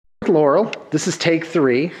Laurel. This is take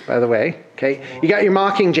 3, by the way. Okay, you got your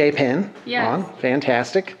Mockingjay pin on.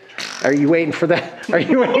 Fantastic. Are you waiting for that? Are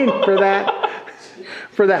you waiting for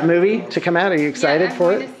that movie to come out? Are you excited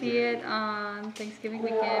for it? I'm going to see it on Thanksgiving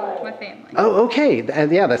weekend with my family. Oh, okay.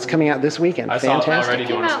 Yeah, that's coming out this weekend. Fantastic. It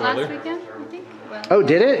came out last weekend, I think. Well, oh,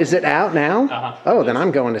 did it? Is it out now? Oh, then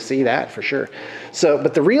I'm going to see that for sure. So,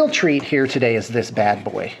 but the real treat here today is this bad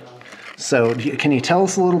boy. So can you tell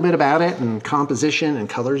us a little bit about it and composition and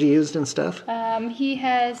colors used and stuff? He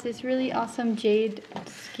has this really awesome jade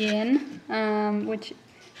skin, which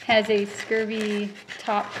has a scurvy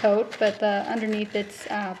top coat, but underneath it's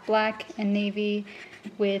black and navy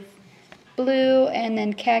with blue and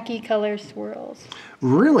then khaki color swirls.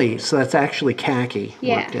 Really? So that's actually khaki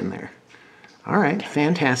worked in there. All right,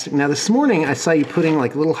 fantastic. Now this morning I saw you putting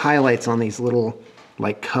like little highlights on these little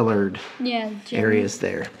like colored areas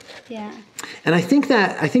there. Yeah. And I think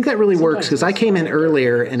that really works because I came in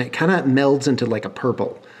earlier and it kind of melds into like a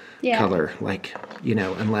purple color, like, you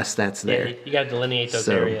know, unless that's there. Yeah, you got to delineate those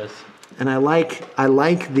areas. And I like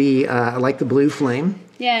the blue flame.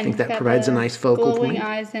 Yeah, I think that provides a nice focal point. Glowing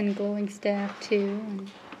eyes and glowing staff too.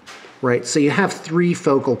 Right. So you have 3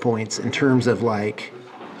 focal points in terms of like,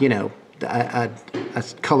 you know, a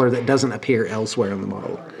color that doesn't appear elsewhere on the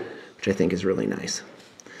model, which I think is really nice.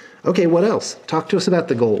 Okay, what else? Talk to us about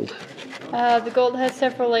the gold. The gold has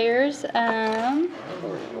several layers.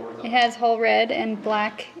 It has whole red and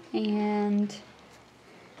black and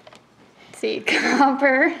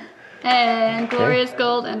copper and glorious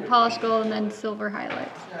gold and polished gold and then silver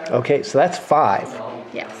highlights. Okay, so that's 5.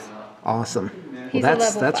 Yes. Awesome. He's well, a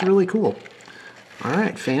level 5. really cool. All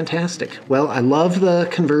right, fantastic. Well, I love the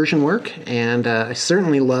conversion work, and I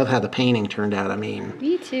certainly love how the painting turned out. I mean,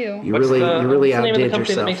 me too. You really outdid yourself.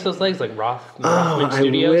 That makes those legs like Rothman I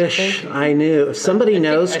Studios. Wish I knew. If somebody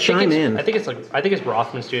knows, chime in. I think it's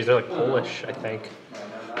Rothman Studios. They're like Polish. I think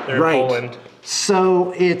they're in Poland.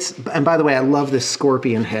 So and by the way, I love this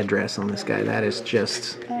scorpion headdress on this guy. That is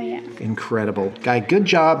just incredible. Guy, good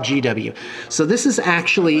job, GW. So this is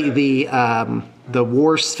actually the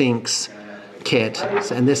War Sphinx kit,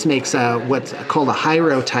 and this makes what's called a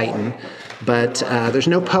Heirotitan, but there's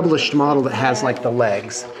no published model that has like the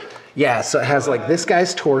legs. Yeah, so it has like this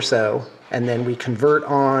guy's torso, and then we convert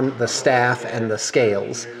on the staff and the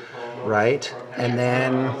scales, right? And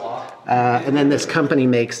then this company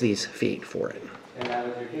makes these feet for it.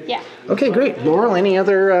 Yeah. Okay, great. Laurel, any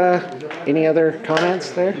other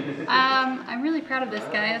comments there? I'm really proud of this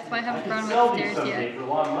guy. That's why I haven't brought him upstairs yet.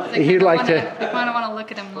 I kind of want to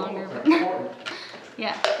look at him longer, but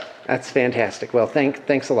yeah. That's fantastic. Well,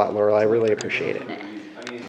 thanks a lot, Laurel. I really appreciate it.